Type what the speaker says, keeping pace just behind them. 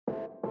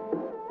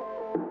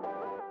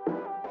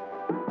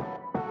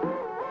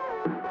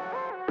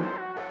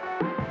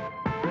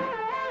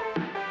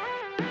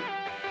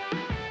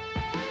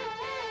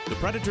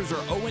Predators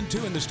are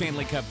 0-2 in the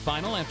Stanley Cup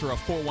Final after a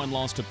 4-1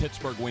 loss to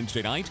Pittsburgh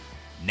Wednesday night.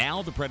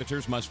 Now the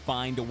Predators must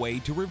find a way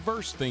to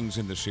reverse things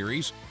in the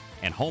series,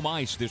 and home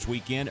ice this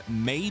weekend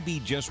may be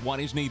just what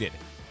is needed.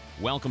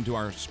 Welcome to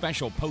our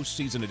special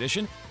postseason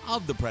edition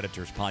of the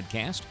Predators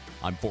podcast.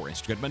 I'm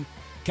Forrest Goodman.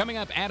 Coming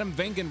up, Adam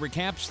Vingan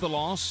recaps the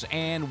loss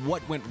and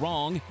what went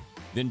wrong.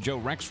 Then Joe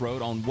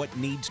Rexrode on what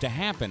needs to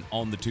happen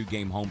on the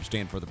two-game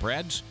homestand for the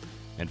Preds.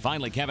 And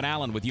finally, Kevin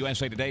Allen with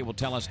USA Today will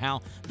tell us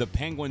how the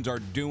Penguins are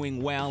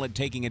doing well at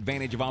taking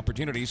advantage of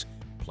opportunities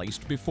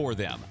placed before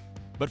them.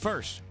 But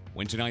first,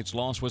 Wednesday night's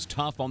loss was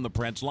tough on the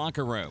Preds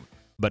locker room,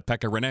 but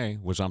Pekka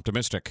Rinne was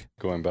optimistic.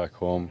 Going back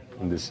home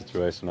in this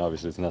situation,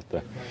 obviously it's not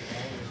the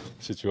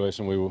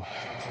situation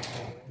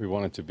we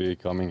wanted to be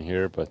coming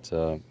here, but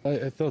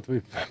I thought we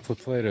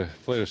played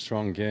a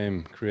strong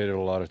game, created a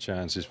lot of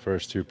chances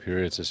first two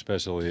periods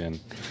especially, and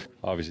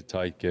obviously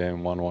tight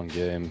game, 1-1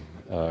 game.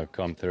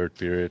 Come third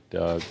period,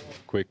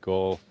 quick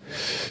goal.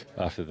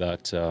 After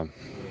that,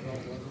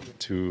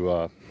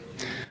 two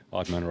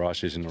odd-man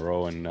rushes in a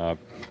row, and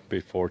be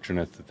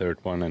fortunate the third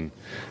one,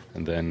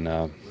 and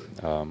then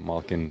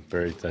Malkin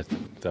buried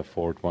that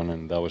fourth one,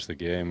 and that was the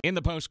game. In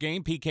the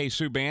postgame, PK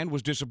Subban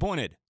was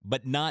disappointed,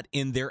 but not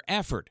in their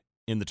effort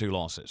in the two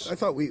losses. I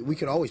thought we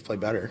could always play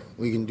better.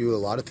 We can do a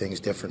lot of things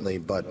differently,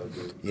 but,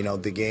 you know,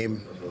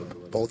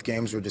 both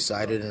games were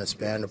decided in a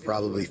span of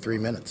probably 3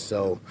 minutes.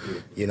 So,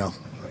 you know,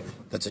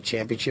 that's a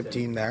championship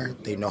team there.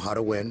 They know how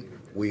to win.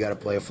 We got to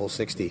play a full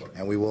 60,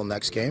 and we will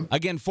next game.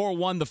 Again,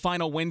 4-1 the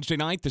final Wednesday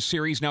night. The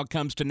series now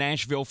comes to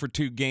Nashville for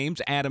 2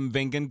 games. Adam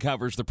Vingan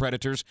covers the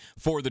Predators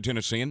for the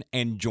Tennessean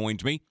and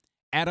joins me.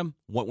 Adam,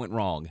 what went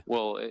wrong?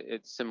 Well,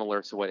 it's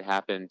similar to what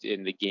happened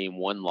in the Game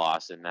 1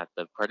 loss, in that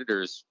the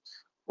Predators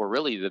were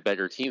really the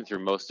better team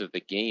through most of the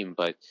game,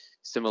 but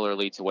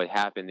similarly to what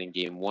happened in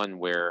Game 1,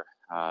 where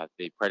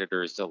the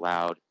Predators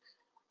allowed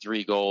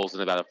 3 goals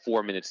in about a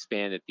 4-minute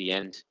span at the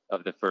end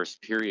of the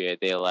first period.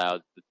 They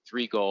allowed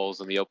 3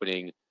 goals in the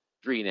opening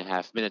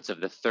 3.5 minutes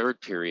of the third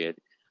period,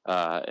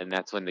 and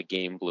that's when the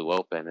game blew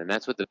open. And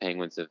that's what the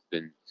Penguins have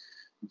been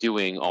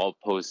doing all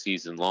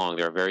postseason long.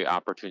 They're a very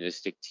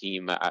opportunistic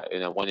team.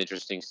 One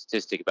interesting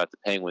statistic about the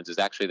Penguins is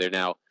actually they're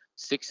now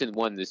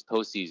 6-1 this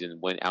postseason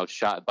when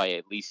outshot by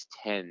at least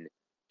 10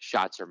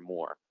 shots or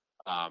more.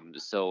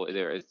 So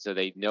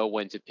they know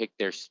when to pick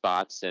their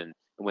spots, and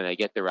when they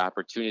get their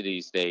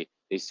opportunities, they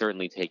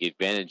certainly take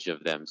advantage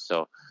of them.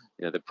 So,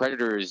 you know, the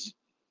Predators,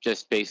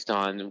 just based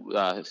on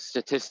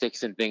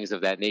statistics and things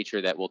of that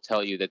nature, that will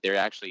tell you that they're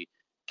actually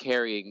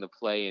carrying the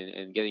play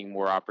and getting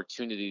more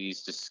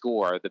opportunities to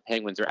score. The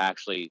Penguins are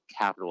actually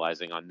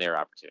capitalizing on their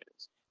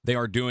opportunities. They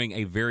are doing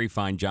a very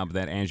fine job of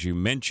that, as you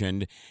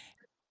mentioned.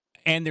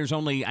 And there's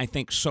only, I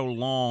think, so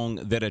long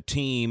that a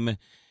team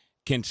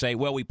can say,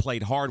 well, we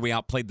played hard, we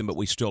outplayed them, but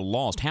we still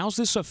lost. How's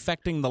this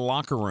affecting the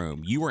locker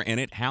room? You were in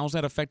it. How's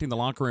that affecting the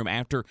locker room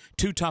after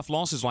 2 tough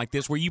losses like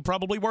this where you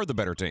probably were the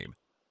better team?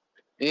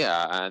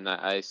 Yeah, and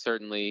I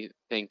certainly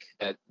think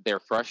that they're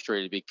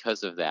frustrated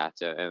because of that.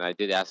 And I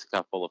did ask a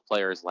couple of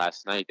players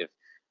last night if,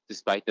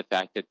 despite the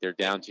fact that they're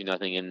down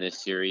 2-0 in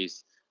this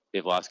series,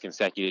 they've lost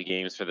consecutive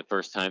games for the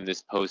first time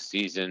this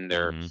postseason.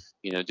 They're,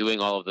 doing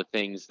all of the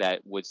things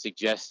that would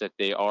suggest that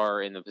they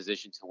are in the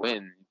position to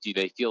win. Do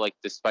they feel like,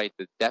 despite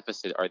the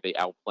deficit, are they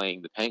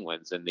outplaying the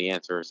Penguins? And the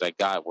answers I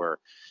got were,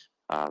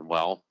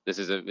 well, this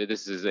is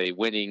a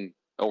winning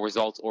or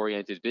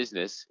results-oriented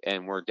business,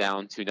 and we're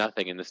down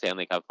 2-0 in the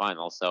Stanley Cup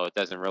Final. So it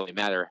doesn't really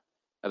matter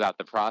about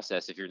the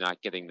process if you're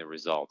not getting the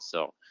results.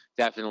 So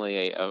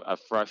definitely a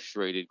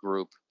frustrated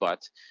group,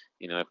 but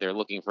if they're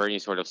looking for any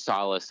sort of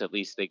solace, at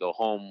least they go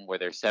home where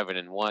they're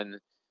 7-1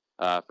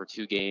 for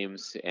 2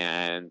 games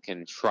and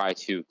can try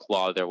to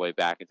claw their way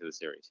back into the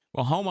series.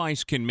 Well, home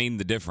ice can mean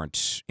the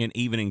difference in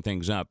evening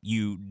things up.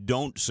 You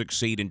don't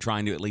succeed in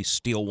trying to at least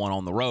steal one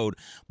on the road,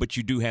 but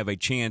you do have a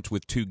chance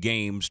with 2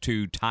 games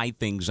to tie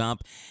things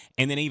up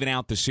and then even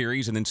out the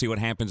series and then see what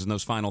happens in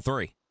those final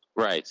 3.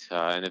 Right,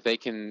 and if they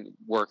can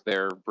work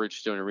their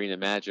Bridgestone Arena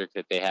magic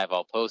that they have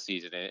all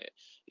postseason,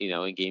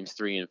 in games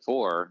 3 and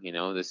 4,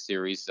 this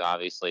series,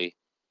 obviously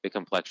the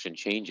complexion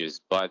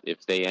changes. But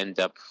if they end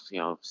up,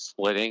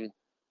 splitting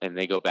and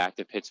they go back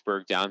to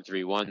Pittsburgh down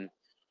 3-1,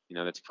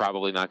 that's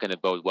probably not going to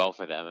bode well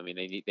for them. I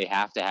mean, they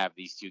have to have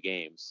these 2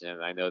 games,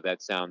 and I know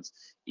that sounds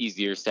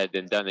easier said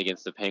than done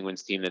against the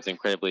Penguins team that's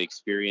incredibly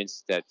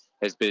experienced, that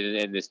has been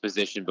in this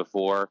position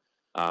before.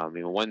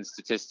 One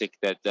statistic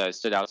that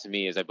stood out to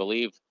me is, I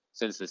believe,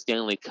 since the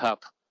Stanley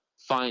Cup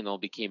Final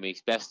became a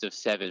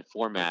best-of-7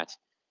 format,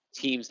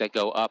 teams that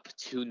go up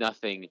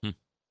 2-0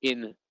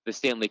 in the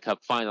Stanley Cup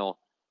Final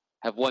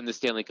have won the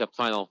Stanley Cup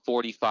Final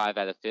 45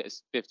 out of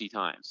 50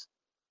 times.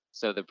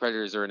 So the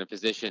Predators are in a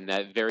position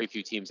that very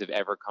few teams have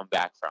ever come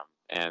back from.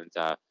 And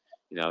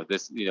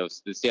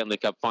the Stanley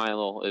Cup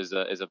Final is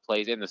a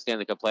place, and the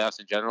Stanley Cup playoffs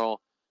in general,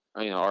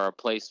 are a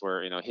place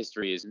where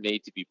history is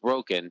made to be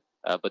broken.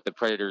 But the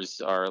Predators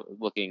are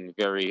looking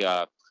very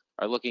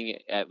are looking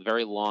at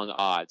very long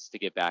odds to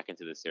get back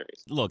into the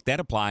series. Look,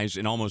 that applies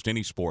in almost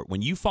any sport.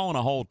 When you fall in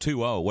a hole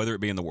 2-0, whether it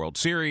be in the World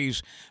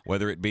Series,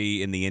 whether it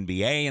be in the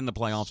NBA in the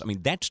playoffs, I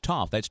mean, that's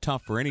tough. That's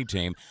tough for any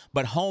team.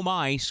 But home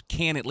ice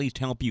can at least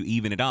help you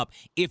even it up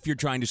if you're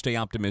trying to stay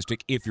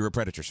optimistic, if you're a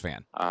Predators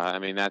fan. I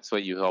mean, that's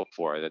what you hope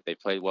for, that they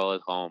played well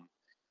at home,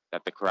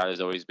 that the crowd has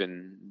always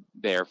been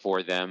there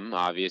for them,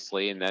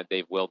 obviously, and that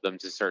they've willed them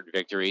to certain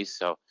victories.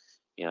 So,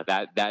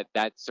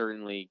 that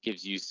certainly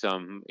gives you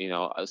some,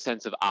 a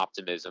sense of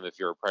optimism if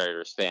you're a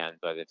Predators fan.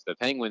 But if the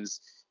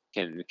Penguins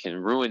can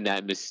ruin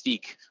that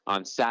mystique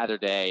on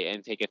Saturday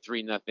and take a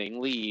 3-0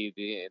 lead,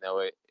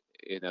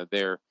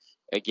 they're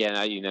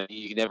again,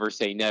 you can never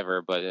say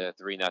never, but a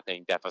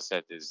 3-0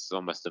 deficit is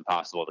almost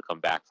impossible to come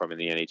back from in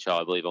the NHL.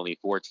 I believe only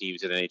 4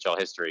 teams in NHL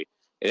history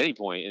at any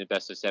point in a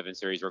best-of-7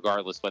 series,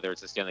 regardless whether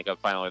it's a Stanley Cup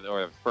Final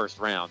or the first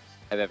round,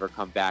 have ever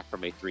come back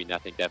from a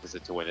 3-0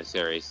 deficit to win a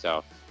series.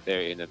 So,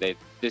 you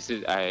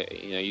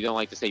don't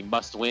like to say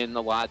must-win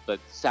a lot, but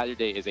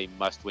Saturday is a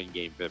must-win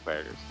game for the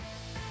Predators.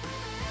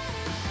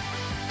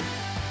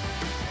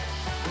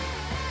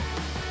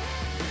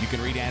 You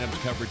can read Adam's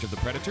coverage of the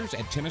Predators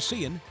at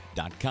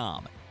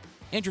Tennessean.com.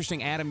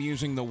 Interesting, Adam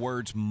using the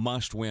words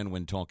must-win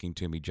when talking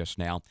to me just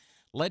now.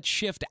 Let's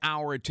shift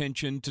our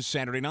attention to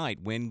Saturday night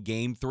when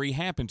Game 3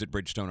 happens at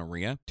Bridgestone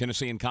Arena.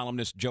 Tennessean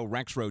columnist Joe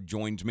Rexrode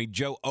joins me.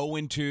 Joe,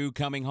 0-2,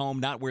 coming home,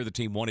 not where the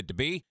team wanted to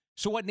be.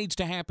 So what needs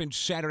to happen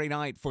Saturday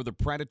night for the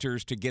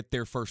Predators to get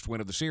their first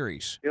win of the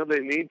series? They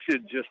need to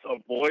just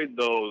avoid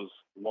those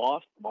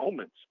lost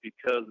moments,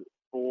 because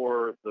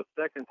for the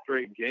second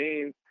straight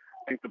game,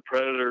 I think the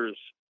Predators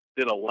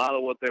did a lot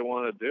of what they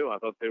want to do. I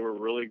thought they were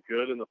really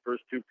good in the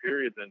first 2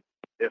 periods, and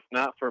if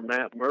not for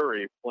Matt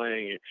Murray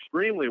playing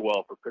extremely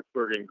well for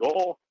Pittsburgh in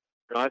goal,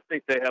 I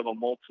think they have a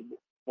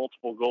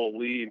multiple goal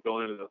lead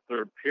going into the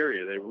third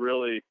period. They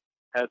really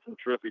had some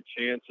terrific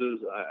chances.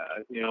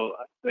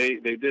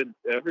 They did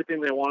everything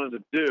they wanted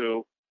to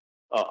do,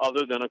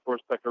 other than, of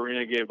course,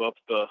 Pecorino gave up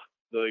the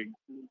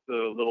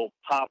little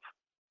pop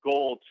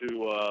goal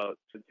to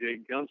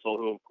Jake Gunsel,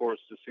 who, of course,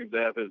 just seemed to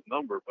have his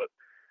number. But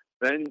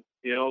then,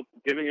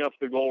 giving up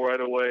the goal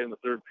right away in the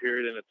third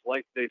period, and it's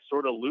like they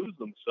sort of lose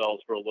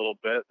themselves for a little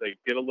bit. They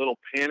get a little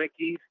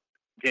panicky,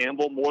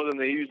 gamble more than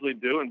they usually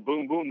do, and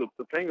boom, boom,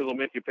 the Penguins will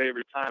make you pay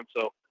every time.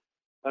 So,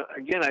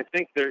 again, I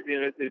think they're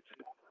going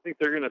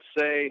to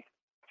say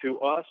to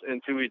us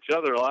and to each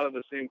other a lot of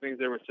the same things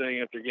they were saying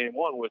after Game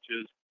 1, which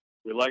is,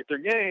 we like their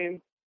game,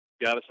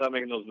 you got to stop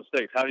making those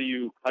mistakes. How do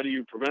you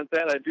prevent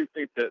that? I do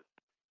think that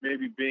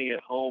maybe being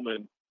at home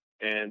and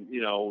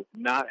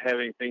not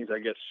having things, I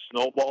guess,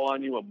 snowball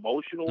on you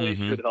emotionally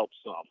could help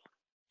some.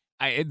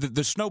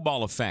 The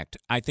snowball effect,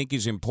 I think,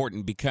 is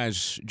important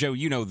because, Joe,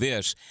 you know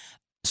this.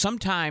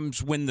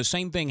 Sometimes when the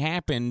same thing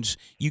happens,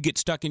 you get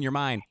stuck in your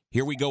mind,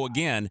 here we go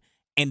again,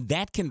 and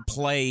that can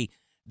play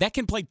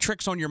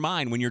tricks on your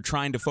mind when you're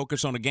trying to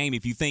focus on a game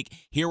if you think,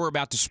 here we're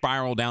about to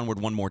spiral downward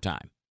one more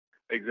time.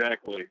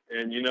 Exactly.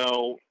 And,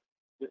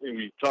 when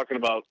you're talking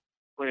about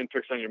playing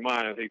tricks on your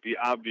mind, I think the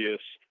obvious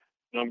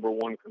number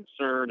one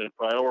concern and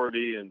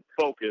priority and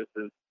focus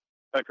is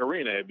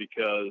Pecorino,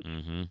 because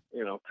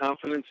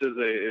confidence is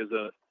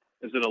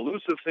an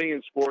elusive thing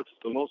in sports. It's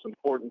the most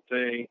important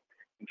thing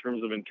in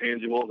terms of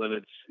intangibles, and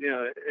it's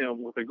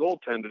with a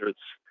goaltender,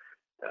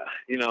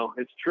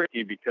 it's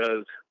tricky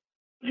because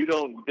you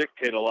don't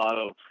dictate a lot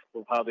of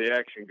how the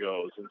action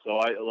goes. And so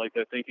I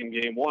think in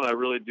Game 1, I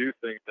really do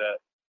think that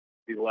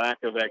the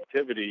lack of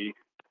activity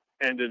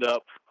ended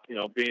up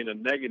being a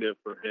negative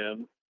for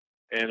him.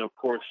 And, of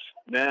course,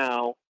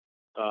 now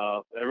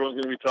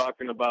everyone's going to be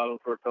talking about him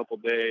for a couple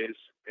days.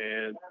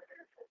 And,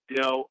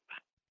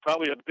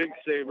 probably a big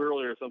save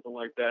early or something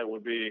like that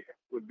would be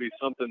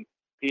something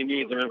he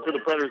needs. I mean, for the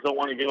Predators, don't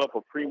want to give up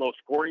a primo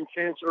scoring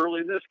chance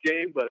early in this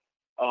game. But,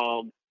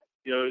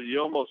 you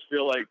almost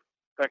feel like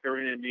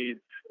Pecorino needs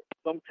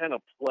some kind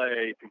of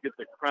play to get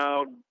the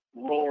crowd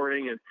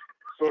roaring and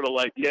sort of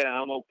like, yeah,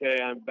 I'm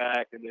okay, I'm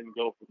back, and then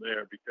go from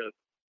there, because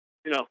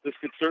this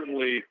could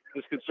certainly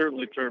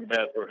turn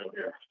bad for him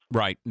here.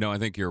 Right. No, I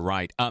think you're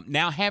right.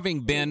 Now,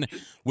 having been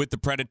with the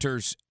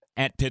Predators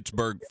at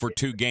Pittsburgh for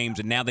 2 games,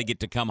 and now they get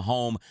to come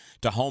home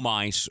to home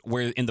ice,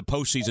 where in the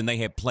postseason they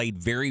have played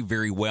very,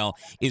 very well.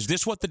 Is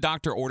this what the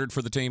doctor ordered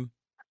for the team?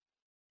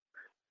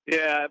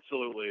 Yeah,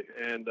 absolutely.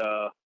 And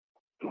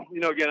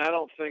again, I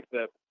don't think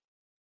that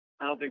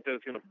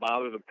it's going to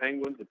bother the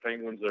Penguins. The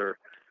Penguins are,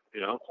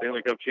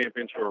 Stanley Cup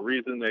champions for a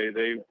reason.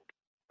 They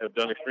have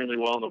done extremely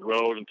well on the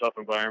road in tough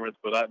environments,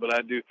 but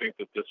I do think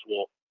that this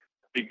will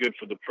be good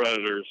for the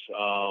Predators.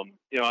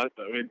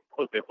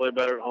 Look, they play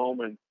better at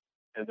home, and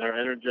they're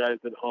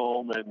energized at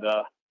home, and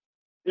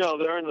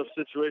they're in the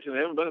situation. They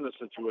haven't been in this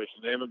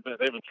situation. They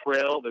haven't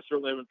trailed. They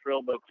certainly haven't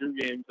trailed by 2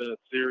 games in a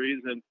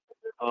series, and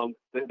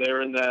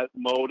they're in that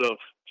mode of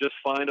just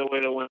find a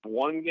way to win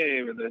 1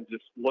 game and then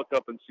just look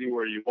up and see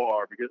where you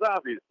are, because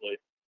obviously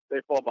they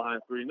fall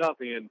behind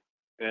 3-0,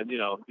 and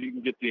you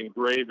can get the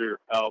engraver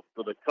out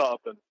for the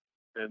cup, and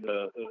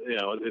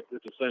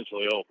it's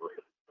essentially over.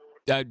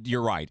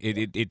 You're right.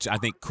 It's, I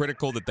think,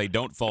 critical that they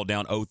don't fall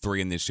down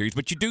 0-3 in this series.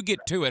 But you do get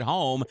 2 at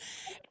home.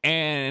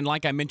 And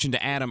like I mentioned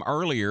to Adam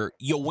earlier,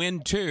 you'll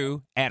win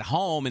 2 at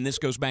home, and this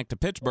goes back to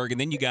Pittsburgh, and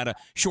then you got a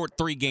short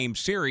 3-game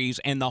series,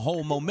 and the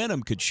whole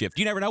momentum could shift.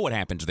 You never know what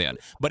happens then.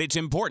 But it's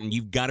important.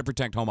 You've got to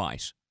protect home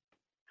ice.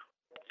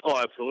 Oh,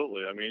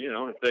 absolutely. I mean,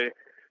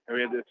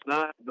 it's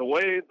not the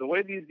way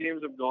these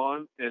games have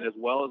gone, and as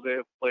well as they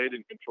have played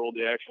and controlled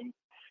the action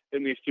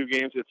in these 2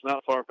 games, it's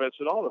not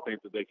far-fetched at all to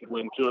think that they could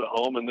win 2 at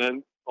home, and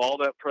then all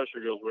that pressure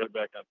goes right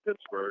back on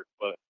Pittsburgh.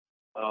 But,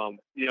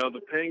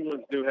 the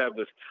Penguins do have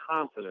this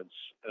confidence.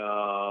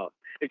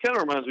 It kind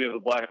of reminds me of the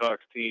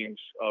Blackhawks teams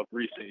of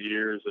recent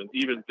years, and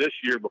even this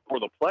year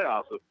before the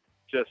playoffs, of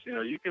just,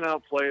 you can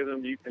outplay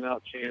them, you can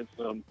outchance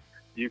them,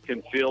 you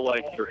can feel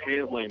like you're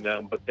handling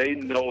them, but they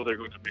know they're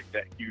going to make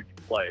that huge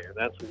play, and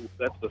that's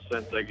the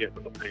sense I get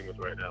from the Penguins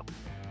right now.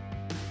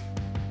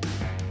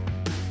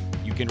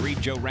 You can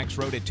read Joe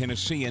Rexrode at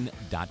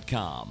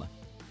Tennessean.com.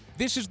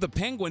 This is the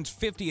Penguins'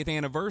 50th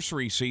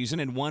anniversary season,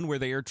 and one where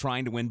they are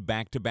trying to win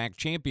back-to-back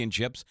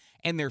championships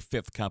and their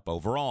 5th cup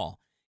overall.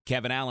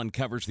 Kevin Allen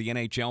covers the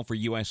NHL for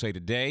USA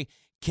Today.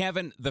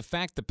 Kevin, the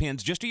fact the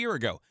Pens just a year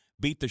ago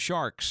beat the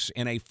Sharks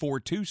in a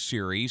 4-2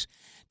 series,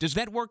 does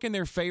that work in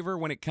their favor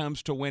when it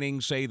comes to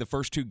winning, say, the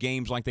first 2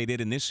 games like they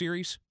did in this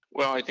series?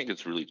 Well, I think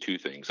it's really 2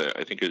 things.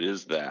 I think it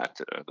is that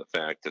the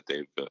fact that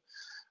they've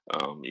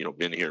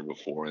been here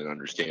before and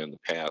understand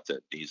the path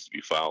that needs to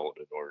be followed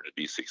in order to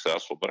be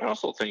successful. But I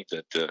also think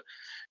that,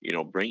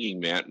 bringing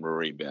Matt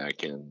Murray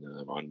back in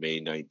on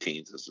May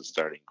 19th as the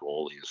starting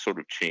goalie has sort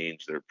of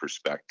changed their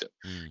perspective.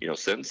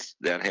 Since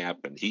that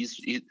happened,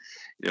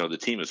 the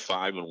team is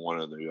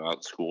 5-1 and they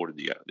outscored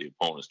the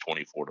opponents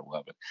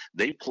 24-11.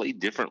 They play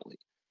differently.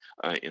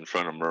 In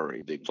front of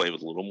Murray. They play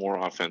with a little more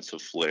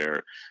offensive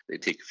flair. They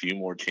take a few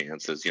more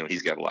chances.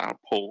 He's got a lot of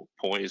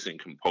poise and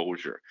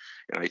composure.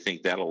 And I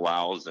think that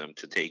allows them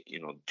to take,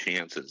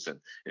 chances and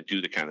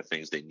do the kind of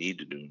things they need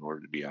to do in order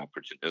to be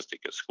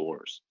opportunistic as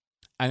scorers.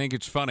 I think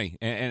it's funny,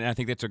 and I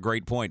think that's a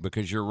great point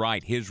because you're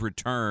right. His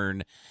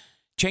return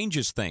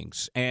changes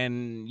things,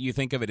 and you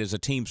think of it as a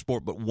team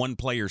sport, but one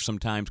player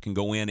sometimes can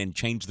go in and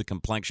change the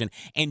complexion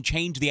and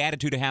change the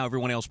attitude of how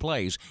everyone else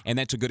plays, and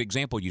that's a good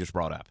example you just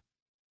brought up.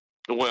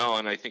 Well,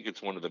 and I think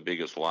it's one of the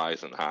biggest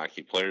lies in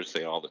hockey. Players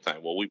say all the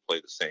time, well, we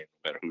play the same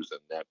no matter who's in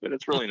net, but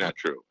it's really not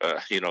true.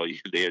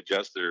 They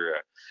adjust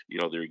their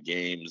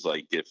games.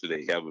 Like if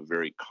they have a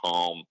very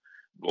calm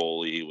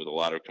goalie with a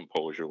lot of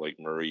composure like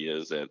Murray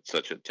is at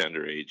such a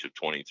tender age of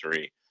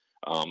 23,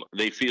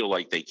 they feel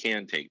like they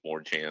can take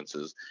more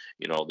chances.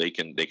 They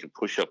can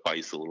push up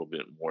ice a little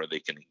bit more. They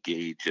can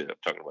engage. I'm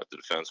talking about the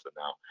defensemen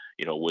now,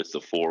 with the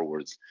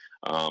forwards.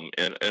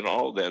 And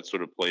all of that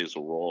sort of plays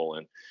a role.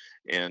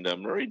 And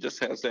Murray just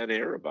has that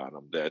air about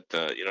him that,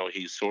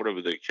 he's sort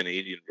of the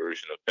Canadian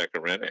version of Pekka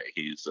Rinne.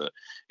 He's,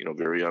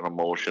 very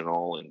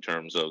unemotional in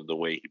terms of the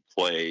way he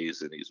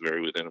plays, and he's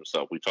very within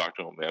himself. We talked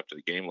to him after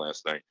the game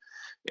last night,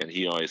 and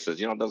he always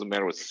says, it doesn't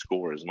matter what the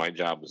score is. My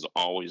job is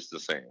always the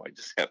same. I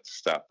just have to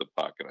stop the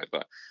puck. And I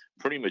thought,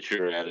 pretty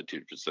mature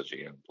attitude for such a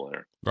young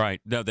player. Right.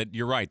 No,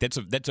 you're right. That's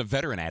a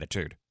veteran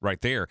attitude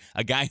right there.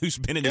 A guy who's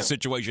been in this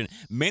situation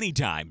many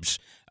times,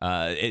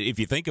 if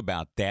you think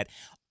about that.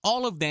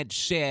 All of that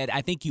said,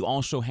 I think you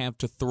also have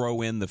to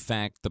throw in the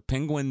fact the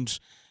Penguins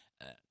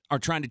are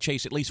trying to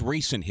chase at least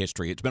recent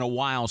history. It's been a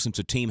while since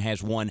a team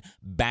has won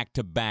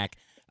back-to-back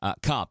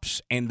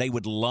cups, and they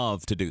would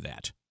love to do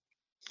that.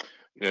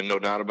 Yeah, no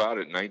doubt about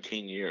it.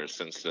 19 years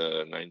since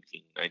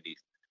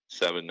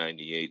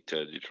 1997-98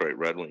 Detroit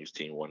Red Wings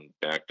team won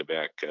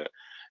back-to-back,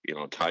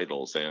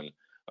 titles. And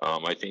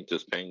I think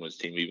this Penguins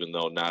team, even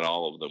though not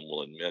all of them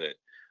will admit it,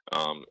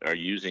 are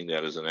using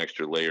that as an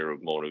extra layer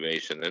of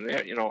motivation. And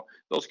that,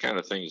 those kind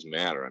of things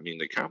matter. I mean,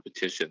 the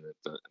competition in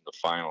the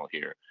final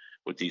here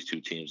with these 2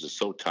 teams is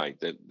so tight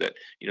that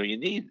you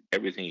need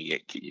everything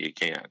you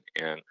can.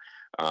 And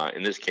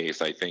in this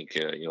case, I think,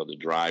 the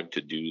drive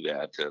to do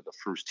that, the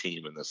first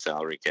team in the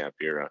salary cap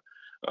era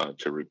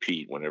to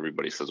repeat when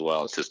everybody says,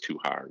 well, it's just too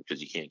hard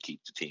because you can't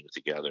keep the teams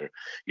together.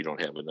 You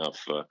don't have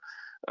enough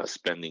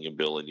spending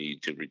ability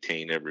to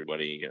retain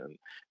everybody and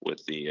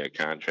with the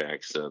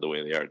contracts the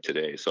way they are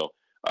today. So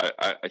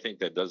I think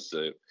that does,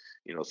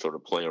 sort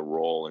of play a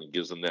role and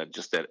gives them that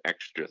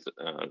extra,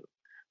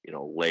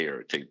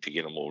 layer to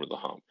get them over the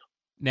hump.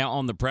 Now,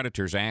 on the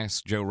Predators, I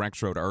asked Joe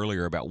Rexrode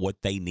earlier about what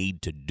they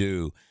need to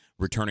do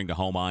returning to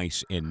home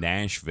ice in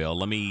Nashville.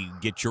 Let me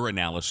get your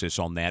analysis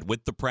on that.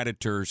 With the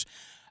Predators,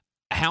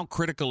 how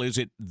critical is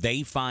it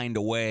they find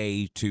a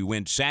way to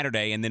win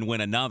Saturday and then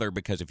win another?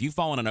 Because if you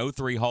fall in an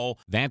 0-3 hole,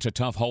 that's a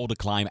tough hole to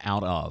climb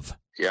out of.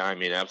 Yeah, I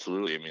mean,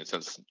 absolutely. I mean,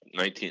 since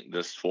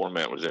this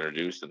format was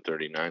introduced in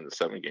 39, the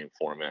 7-game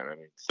format,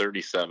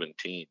 37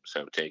 teams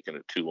have taken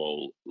a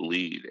 2-0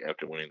 lead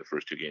after winning the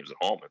first 2 games at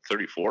home, and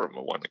 34 of them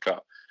have won the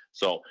Cup.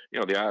 So,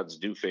 the odds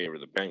do favor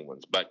the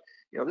Penguins. But,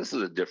 this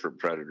is a different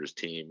Predators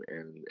team,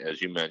 and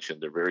as you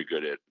mentioned, they're very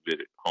good at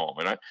home.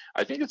 And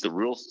I think it's a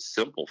real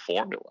simple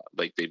formula.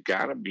 Like, they've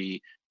got to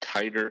be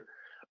tighter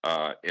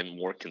and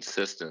more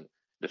consistent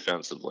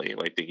defensively.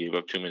 Like, they gave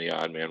up too many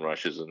odd man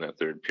rushes in that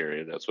third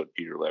period. That's what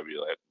Peter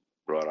Laviolette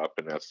brought up,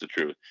 and that's the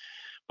truth.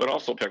 But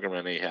also, Pekka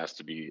Rinne has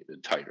to be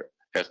tighter,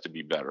 has to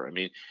be better. I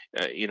mean,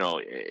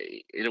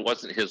 it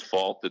wasn't his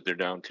fault that they're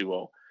down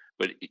 2-0,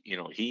 but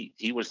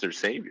he was their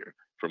savior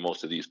for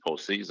most of these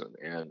postseason,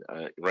 and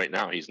right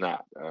now he's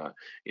not.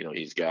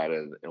 He's got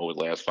over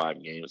the last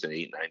 5 games an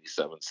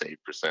 .897 save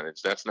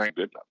percentage. That's not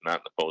good enough,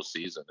 not in the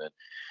postseason. And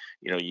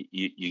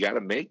you got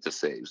to make the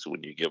saves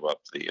when you give up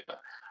the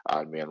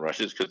odd man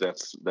rushes,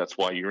 because that's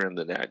why you're in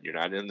the net. You're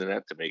not in the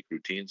net to make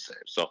routine saves.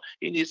 So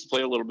he needs to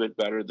play a little bit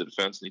better. The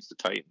defense needs to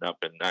tighten up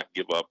and not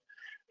give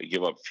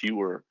up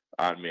fewer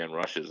odd man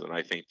rushes. And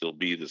I think they'll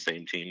be the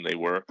same team they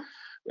were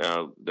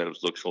that has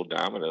looked so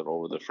dominant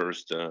over the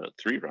first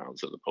 3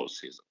 rounds of the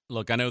postseason.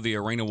 Look, I know the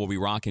arena will be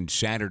rocking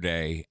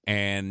Saturday,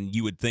 and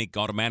you would think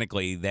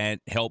automatically that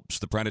helps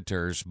the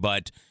Predators,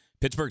 but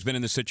Pittsburgh's been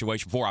in this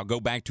situation before. I'll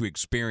go back to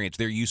experience.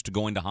 They're used to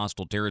going to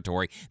hostile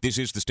territory. This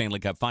is the Stanley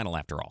Cup Final,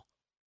 after all.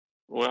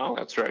 Well,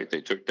 that's right.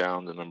 They took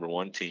down the number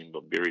 1 team,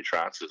 but Barry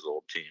Trotz's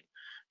old team,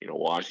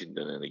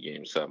 Washington, in a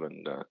Game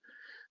 7,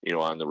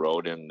 on the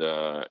road, and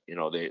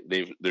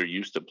they're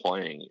used to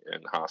playing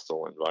in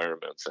hostile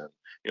environments, and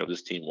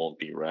this team won't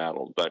be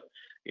rattled. But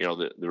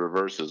the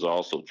reverse is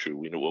also true.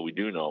 What we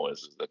do know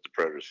is that the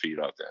Predators feed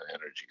off that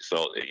energy.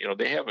 So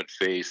they haven't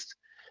faced,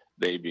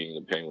 they being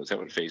the Penguins,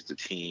 haven't faced a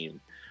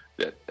team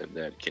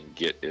that can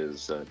get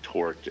as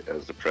torqued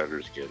as the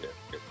Predators get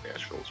in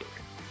Nashville's arena.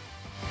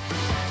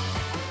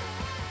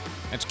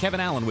 That's Kevin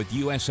Allen with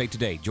USA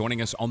Today,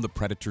 joining us on the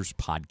Predators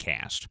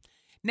podcast.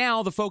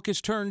 Now the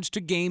focus turns to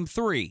Game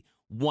 3,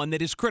 one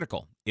that is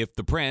critical if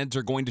the Preds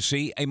are going to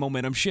see a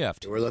momentum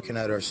shift. We're looking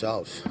at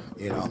ourselves,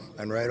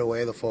 and right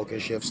away the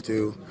focus shifts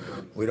to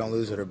we don't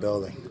lose at our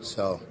building.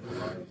 So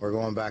we're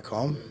going back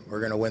home. We're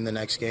going to win the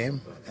next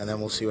game, and then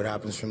we'll see what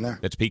happens from there.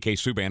 That's PK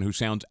Subban, who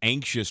sounds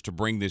anxious to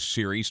bring this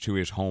series to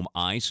his home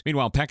ice.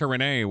 Meanwhile, Pekka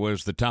Rinne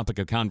was the topic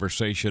of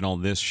conversation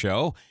on this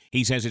show.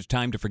 He says it's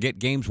time to forget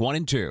Games 1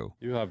 and 2.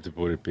 You have to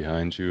put it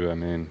behind you. I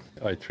mean,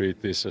 I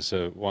treat this as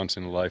a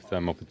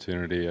once-in-a-lifetime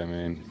opportunity. I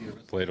mean,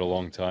 played a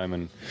long time,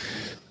 and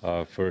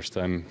first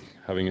time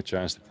having a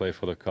chance to play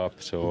for the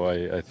Cup. So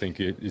I think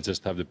you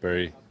just have to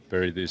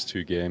bury these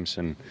 2 games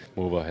and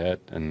move ahead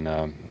and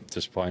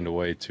just find a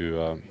way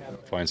to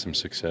find some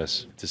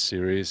success. The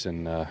series,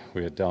 and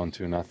we are down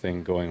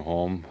 2-0 going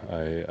home.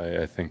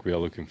 I think we are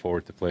looking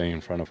forward to playing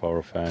in front of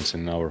our fans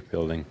in our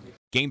building.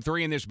 Game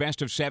 3 in this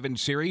best-of-7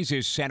 series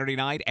is Saturday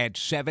night at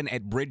 7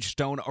 at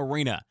Bridgestone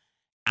Arena.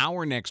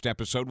 Our next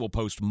episode will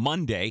post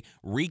Monday,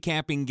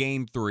 recapping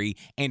Game 3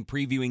 and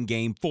previewing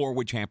Game 4,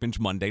 which happens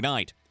Monday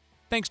night.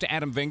 Thanks to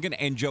Adam Vingan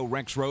and Joe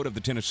Rexrode of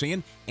the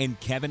Tennessean and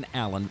Kevin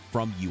Allen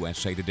from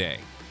USA Today.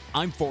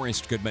 I'm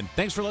Forrest Goodman.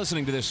 Thanks for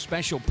listening to this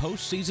special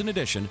postseason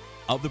edition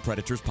of the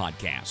Predators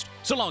podcast.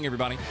 So long,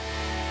 everybody.